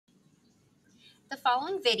The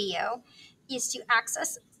following video is to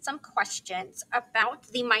access some questions about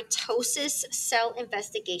the mitosis cell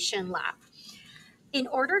investigation lab. In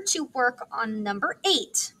order to work on number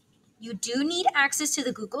 8, you do need access to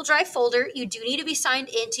the Google Drive folder. You do need to be signed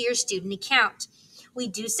into your student account. We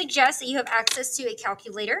do suggest that you have access to a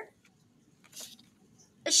calculator,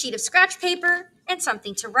 a sheet of scratch paper, and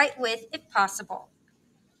something to write with if possible.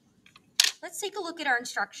 Let's take a look at our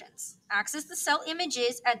instructions. Access the cell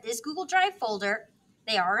images at this Google Drive folder.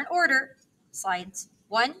 They are in order. Slides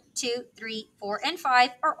 1, 2, 3, 4, and 5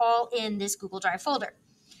 are all in this Google Drive folder.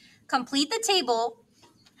 Complete the table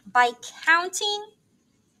by counting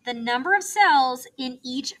the number of cells in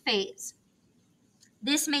each phase.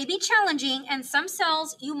 This may be challenging, and some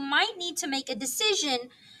cells you might need to make a decision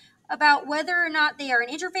about whether or not they are an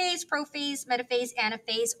interphase, prophase, metaphase,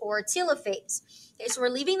 anaphase, or telophase. Okay, so we're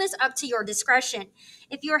leaving this up to your discretion.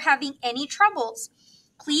 If you're having any troubles,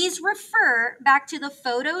 please refer back to the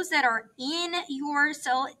photos that are in your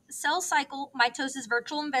cell cycle mitosis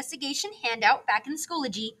virtual investigation handout back in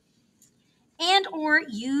Schoology, and or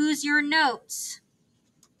use your notes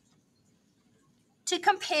to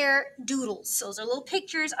compare doodles. Those are little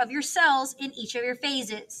pictures of your cells in each of your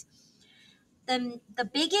phases. The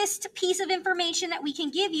biggest piece of information that we can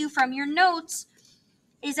give you from your notes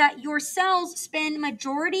is that your cells spend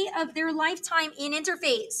majority of their lifetime in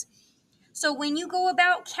interphase. So when you go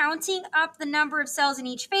about counting up the number of cells in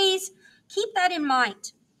each phase, keep that in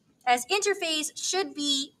mind, as interphase should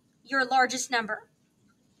be your largest number.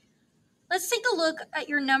 Let's take a look at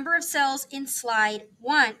your number of cells in slide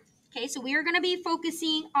 1. Okay, so we are going to be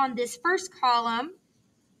focusing on this first column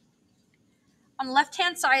on the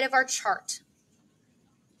left-hand side of our chart.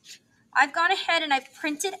 I've gone ahead and I've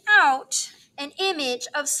printed out an image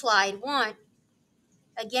of slide 1.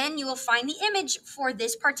 Again, you will find the image for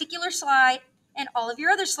this particular slide and all of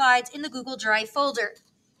your other slides in the Google Drive folder.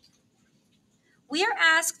 We are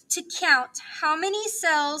asked to count how many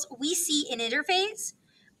cells we see in interphase,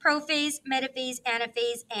 prophase, metaphase,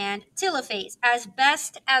 anaphase, and telophase as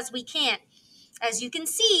best as we can. As you can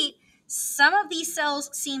see, some of these cells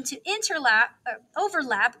seem to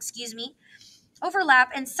overlap,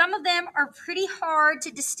 and some of them are pretty hard to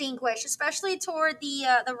distinguish, especially toward the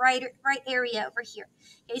right area over here.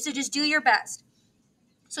 Okay, so just do your best.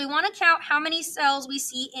 So we want to count how many cells we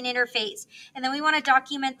see in interphase, and then we want to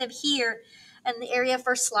document them here in the area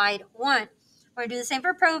for slide 1. We're going to do the same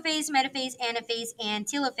for prophase, metaphase, anaphase, and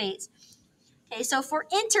telophase. Okay, so for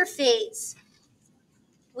interphase,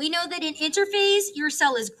 we know that in interphase, your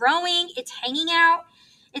cell is growing, it's hanging out,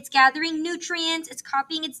 it's gathering nutrients, it's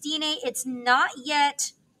copying its DNA. It's not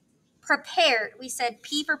yet prepared. We said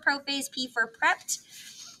P for prophase, P for prepped.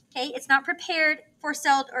 Okay, it's not prepared for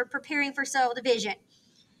cell or preparing for cell division.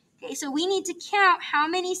 Okay, so we need to count how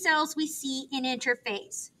many cells we see in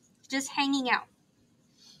interphase, just hanging out.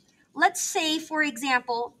 Let's say, for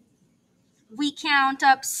example, we count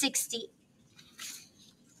up 60.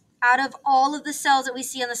 Out of all of the cells that we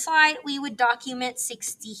see on the slide, we would document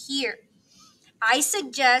 60 here. I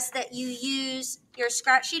suggest that you use your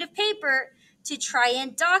scratch sheet of paper to try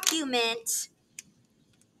and document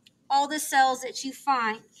all the cells that you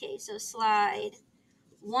find. Okay, so slide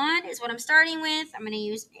 1 is what I'm starting with. I'm going to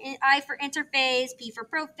use I for interphase, P for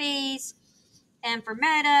prophase, M for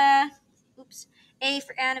meta, A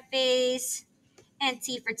for anaphase, and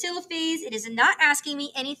T for telophase. It is not asking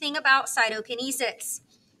me anything about cytokinesis.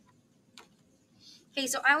 Okay,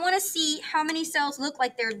 so I want to see how many cells look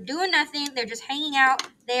like they're doing nothing. They're just hanging out.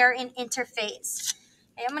 They are in interphase.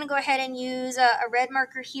 Okay, I'm going to go ahead and use a red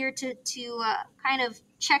marker here to kind of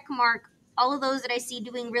check mark all of those that I see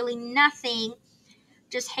doing really nothing,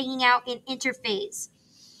 just hanging out in interphase.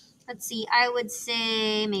 Let's see, I would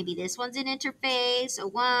say maybe this one's in interphase. So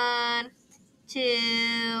 1,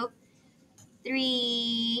 2,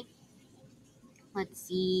 3. Let's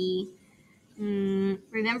see.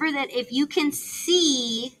 Remember that if you can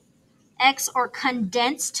see X or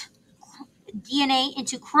condensed DNA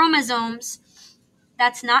into chromosomes,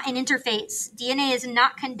 that's not an interphase. DNA is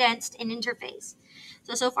not condensed in interphase.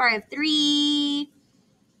 So far I have 3.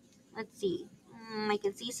 Let's see. I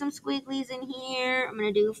can see some squigglies in here. I'm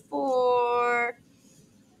going to do 4,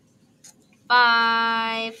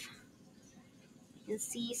 5. You can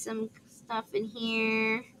see some stuff in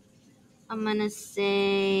here. I'm going to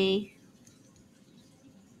say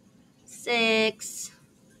 6,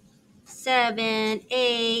 7,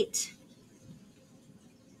 8,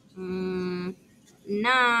 9,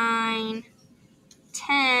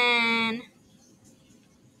 10,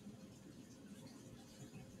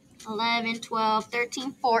 11, 12,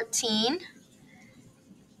 13, 14.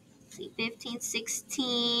 Let's see, 15,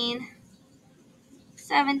 16,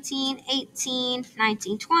 17, 18,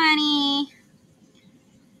 19, 20.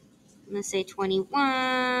 I'm going to say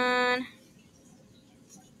 21,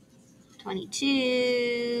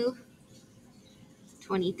 22,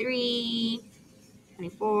 23,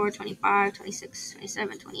 24, 25, 26,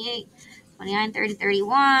 27, 28, 29, 30,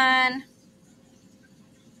 31,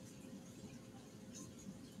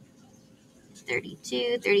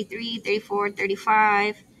 32, 33, 34,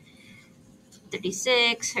 35,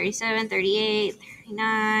 36, 37, 38,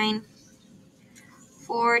 39,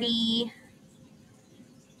 40.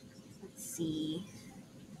 Let's see.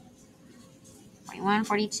 41,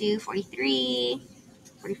 42, 43,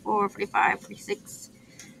 44, 45, 46,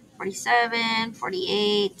 47,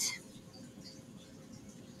 48,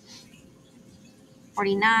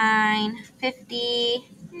 49, 50,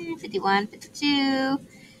 51, 52,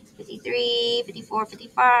 53, 54,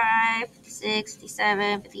 55, 56,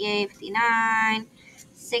 57, 58, 59,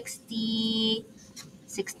 60,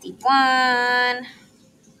 61. I'm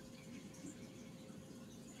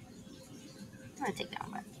going to take that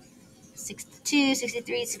one. 62,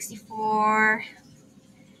 63, 64,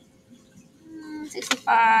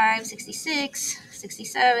 65, 66,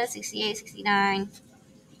 67, 68, 69,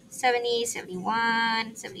 70,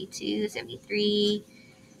 71, 72, 73,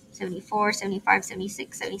 74, 75,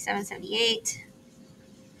 76, 77, 78,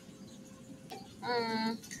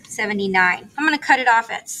 79. I'm going to cut it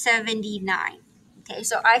off at 79. Okay,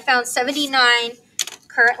 so I found 79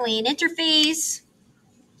 currently in interphase.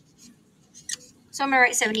 So I'm going to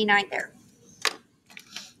write 79 there.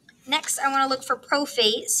 Next, I want to look for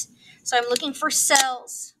prophase. So I'm looking for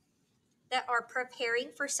cells that are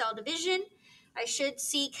preparing for cell division. I should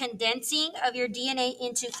see condensing of your DNA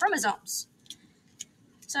into chromosomes.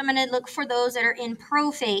 So I'm going to look for those that are in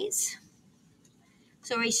prophase.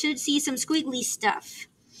 So I should see some squiggly stuff.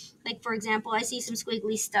 Like, for example, I see some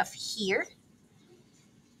squiggly stuff here.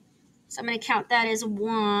 So I'm going to count that as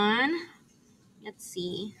 1. Let's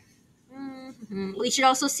see. We should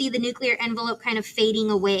also see the nuclear envelope kind of fading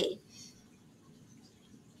away.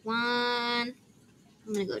 1. I'm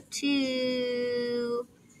going to go 2.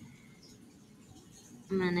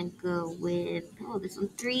 I'm going to go with, this one,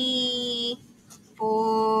 3,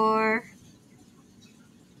 4,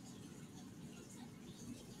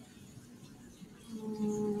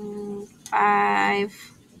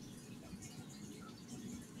 5.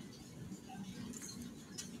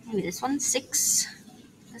 Maybe this one, 6.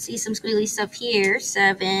 I see some squiggly stuff here.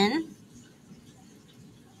 7,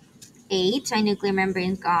 8. My nuclear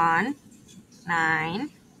membrane's gone. 9,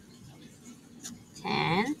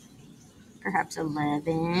 10, perhaps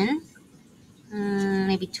 11,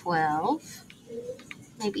 maybe 12,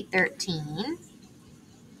 maybe 13,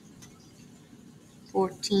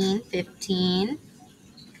 14, 15,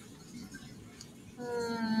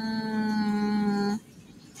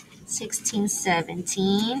 16,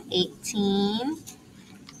 17, 18,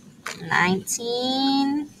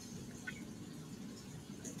 19,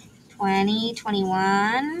 20,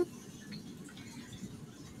 21.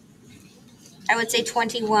 I would say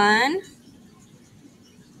 21.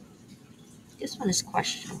 This one is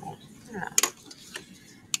questionable. I don't know.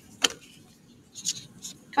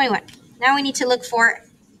 21. Now we need to look for,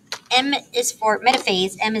 M is for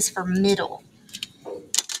metaphase, M is for middle. I'm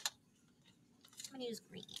going to use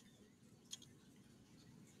green.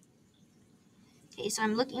 Okay, so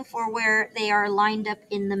I'm looking for where they are lined up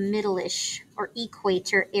in the middle-ish or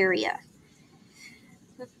equator area.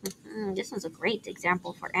 This one's a great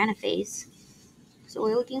example for anaphase. So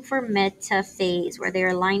we're looking for metaphase, where they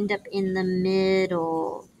are lined up in the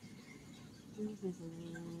middle.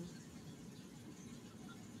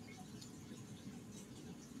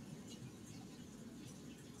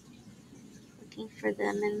 Looking for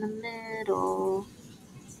them in the middle.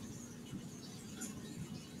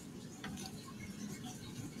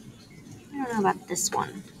 I don't know about this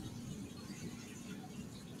one.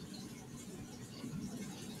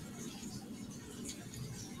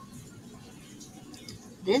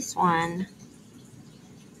 This one,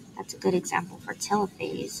 that's a good example for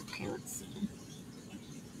telophase. Okay, let's see.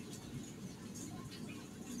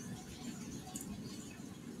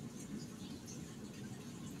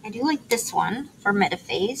 I do like this one for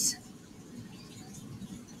metaphase.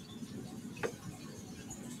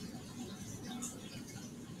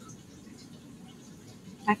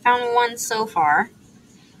 I found one so far.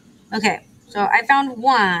 Okay, so I found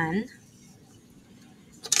one.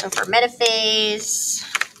 So for metaphase,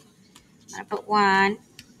 I'm going to put 1.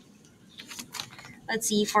 Let's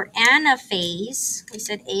see, for anaphase, we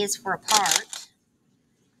said A is for apart.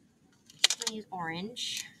 I'm going to use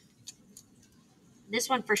orange. This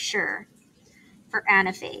one for sure, for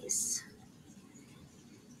anaphase.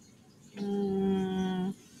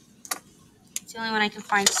 It's the only one I can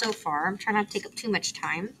find so far. I'm trying not to take up too much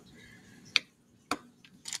time.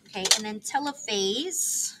 Okay, and then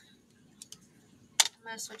telophase. I'm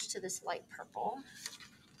going to switch to this light purple.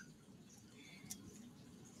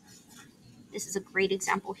 This is a great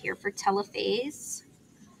example here for telophase.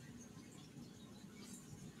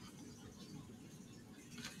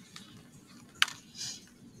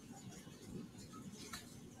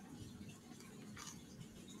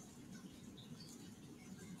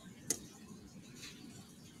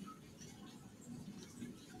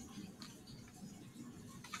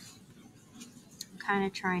 Kind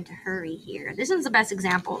of trying to hurry here. This one's the best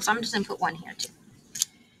example, so I'm just going to put one here too.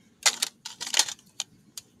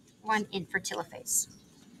 One in for telophase.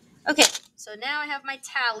 Okay, so now I have my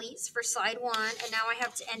tallies for slide 1, and now I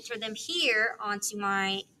have to enter them here onto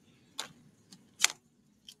my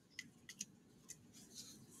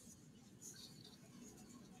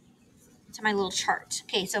little chart.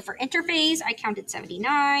 Okay, so for interphase, I counted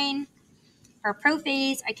 79. For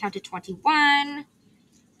prophase, I counted 21.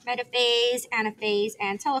 Metaphase, anaphase,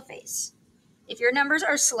 and telophase. If your numbers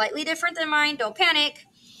are slightly different than mine, don't panic.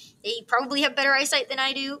 You probably have better eyesight than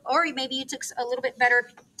I do, or maybe you took a little bit better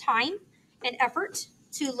time and effort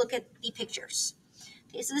to look at the pictures.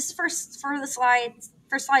 Okay, so this is for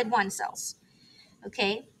slide 1 cells.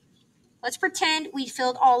 Okay, let's pretend we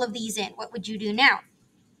filled all of these in. What would you do now?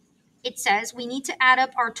 It says we need to add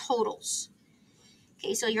up our totals.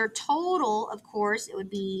 Okay, so your total, of course, it would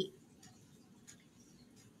be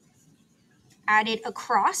added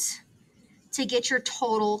across to get your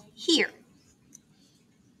total here.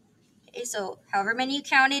 Okay, so however many you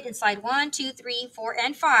counted in slide 1, 2, 3, 4,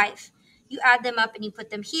 and 5, you add them up and you put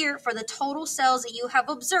them here for the total cells that you have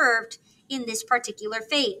observed in this particular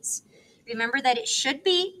phase. Remember that it should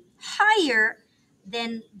be higher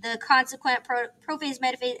than the consequent prophase,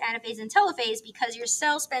 metaphase, anaphase, and telophase because your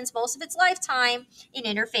cell spends most of its lifetime in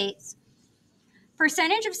interphase.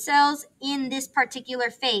 Percentage of cells in this particular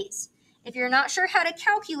phase. If you're not sure how to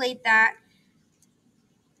calculate that,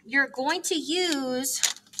 you're going to use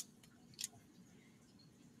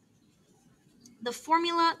the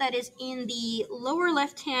formula that is in the lower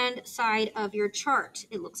left-hand side of your chart.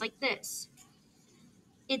 It looks like this.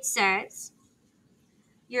 It says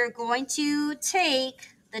you're going to take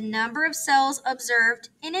the number of cells observed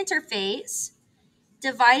in interphase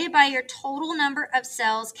divided by your total number of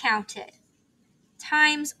cells counted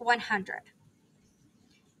times 100.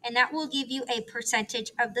 And that will give you a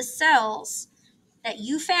percentage of the cells that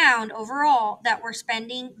you found overall that were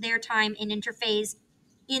spending their time in interphase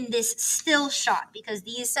in this still shot because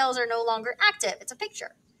these cells are no longer active. It's a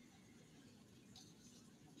picture.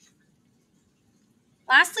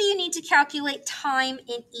 Lastly, you need to calculate time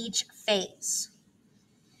in each phase.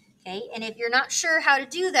 Okay, and if you're not sure how to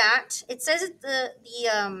do that, it says the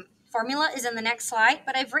formula is in the next slide,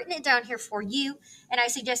 but I've written it down here for you, and I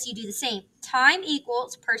suggest you do the same. Time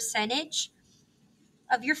equals percentage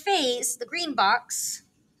of your phase, the green box,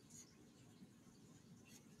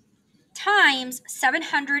 times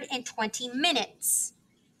 720 minutes.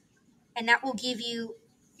 And that will give you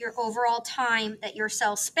your overall time that your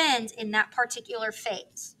cell spends in that particular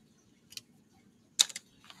phase.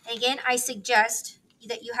 Again, I suggest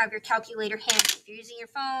that you have your calculator handy. If you're using your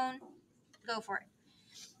phone, go for it.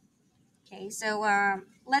 Okay, so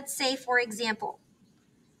let's say, for example,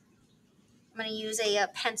 I'm going to use a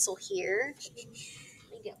pencil here. Let me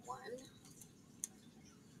get one.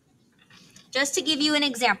 Just to give you an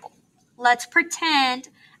example, let's pretend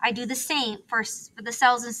I do the same for the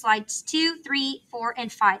cells in slides 2, 3, 4,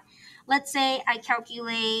 and 5. Let's say I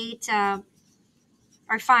calculate,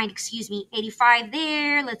 or find, 85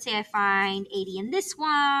 there. Let's say I find 80 in this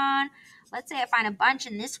one. Let's say I find a bunch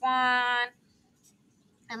in this one.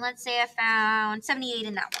 And let's say I found 78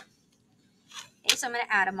 in that one. Okay, so I'm going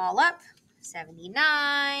to add them all up.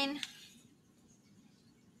 79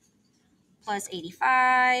 plus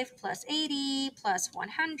 85 plus 80 plus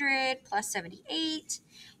 100 plus 78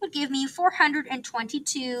 would give me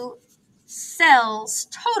 422 cells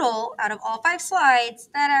total out of all 5 slides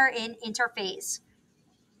that are in interphase.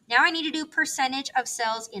 Now I need to do percentage of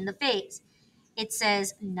cells in the phase. It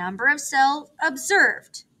says number of cells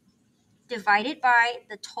observed divided by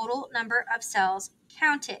the total number of cells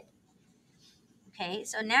counted. Okay,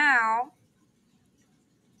 so now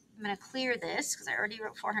I'm going to clear this because I already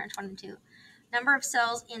wrote 422. Number of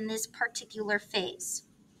cells in this particular phase.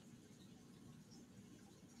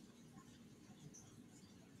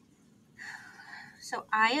 So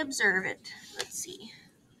I observe it. Let's see.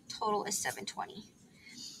 Total is 720.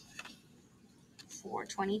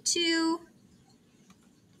 422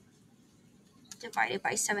 divided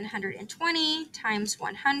by 720 times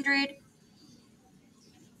 100.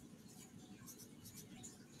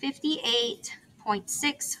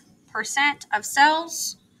 58.6% of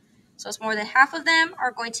cells, so it's more than half of them,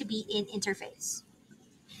 are going to be in interphase.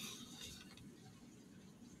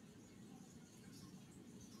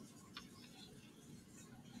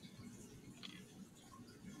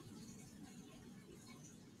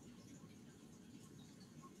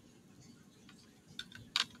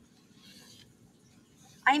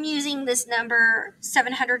 I'm using this number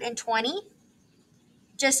 720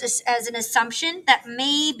 just as an assumption that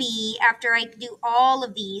maybe after I do all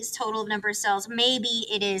of these total number of cells, maybe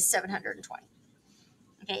it is 720.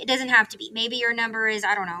 Okay, it doesn't have to be. Maybe your number is,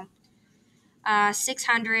 I don't know,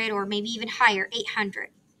 600 or maybe even higher, 800.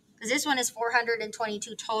 Because this one is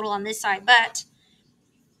 422 total on this side, but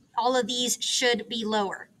all of these should be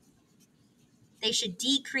lower. They should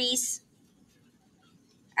decrease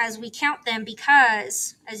as we count them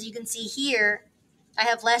because, as you can see here, I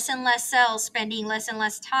have less and less cells spending less and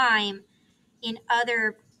less time in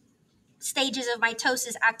other stages of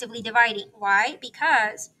mitosis actively dividing. Why?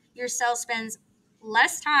 Because your cell spends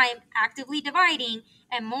less time actively dividing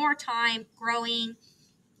and more time growing,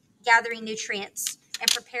 gathering nutrients, and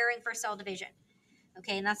preparing for cell division.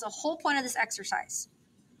 Okay, and that's the whole point of this exercise.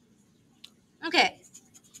 Okay,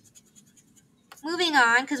 moving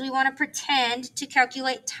on, because we want to pretend to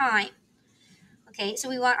calculate time. Okay, so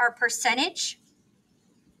we want our percentage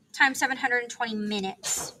times 720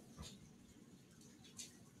 minutes.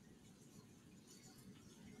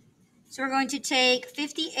 So we're going to take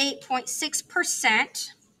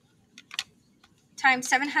 58.6% times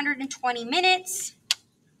 720 minutes.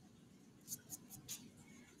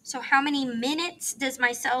 So how many minutes does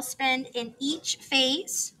my cell spend in each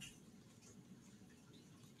phase?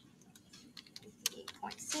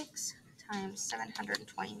 58.6 times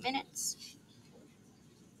 720 minutes.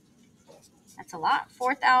 That's a lot.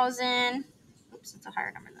 4,000. Oops, it's a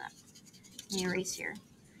higher number than that. Let me erase here.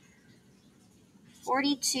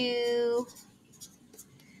 42,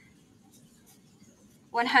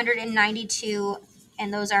 192,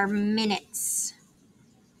 and those are minutes.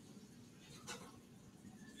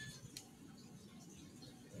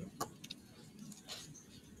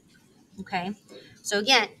 Okay, so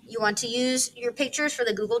again, you want to use your pictures for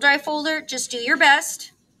the Google Drive folder. Just do your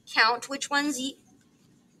best. Count which ones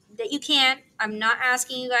that you can. I'm not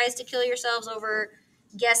asking you guys to kill yourselves over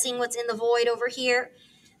guessing what's in the void over here.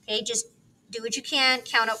 Okay, just do what you can.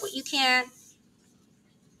 Count up what you can.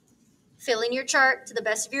 Fill in your chart to the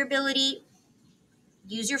best of your ability.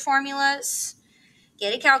 Use your formulas.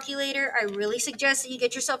 Get a calculator. I really suggest that you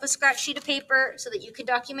get yourself a scratch sheet of paper so that you can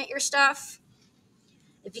document your stuff.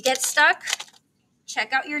 If you get stuck,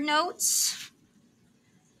 check out your notes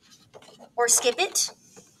or skip it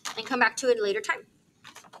and come back to it at a later time.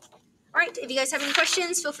 All right, if you guys have any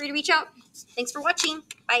questions, feel free to reach out. Thanks for watching.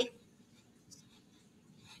 Bye.